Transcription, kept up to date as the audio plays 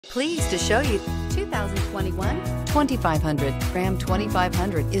Pleased to show you 2021 2500. Ram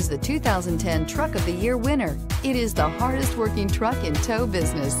 2500 is the 2010 Truck of the Year winner. It is the hardest working truck in tow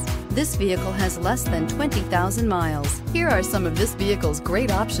business. This vehicle has less than 20,000 miles. Here are some of this vehicle's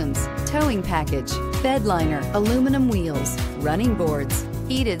great options: towing package, bed liner, aluminum wheels, running boards,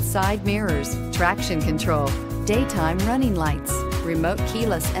 heated side mirrors, traction control, daytime running lights, remote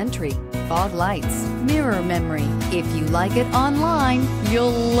keyless entry, fog lights, mirror memory. If you like it online, you'll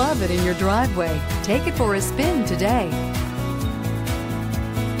love it in your driveway. Take it for a spin today.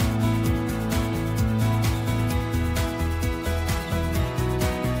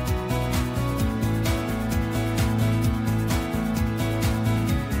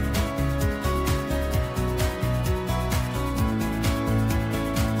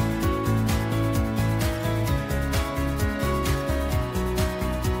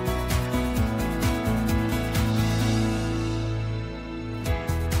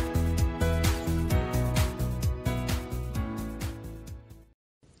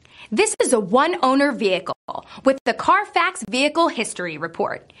 This is a one-owner vehicle with the Carfax Vehicle History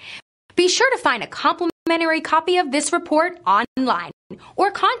Report. Be sure to find a complimentary copy of this report online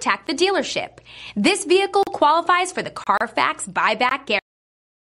or contact the dealership. This vehicle qualifies for the Carfax buyback guarantee.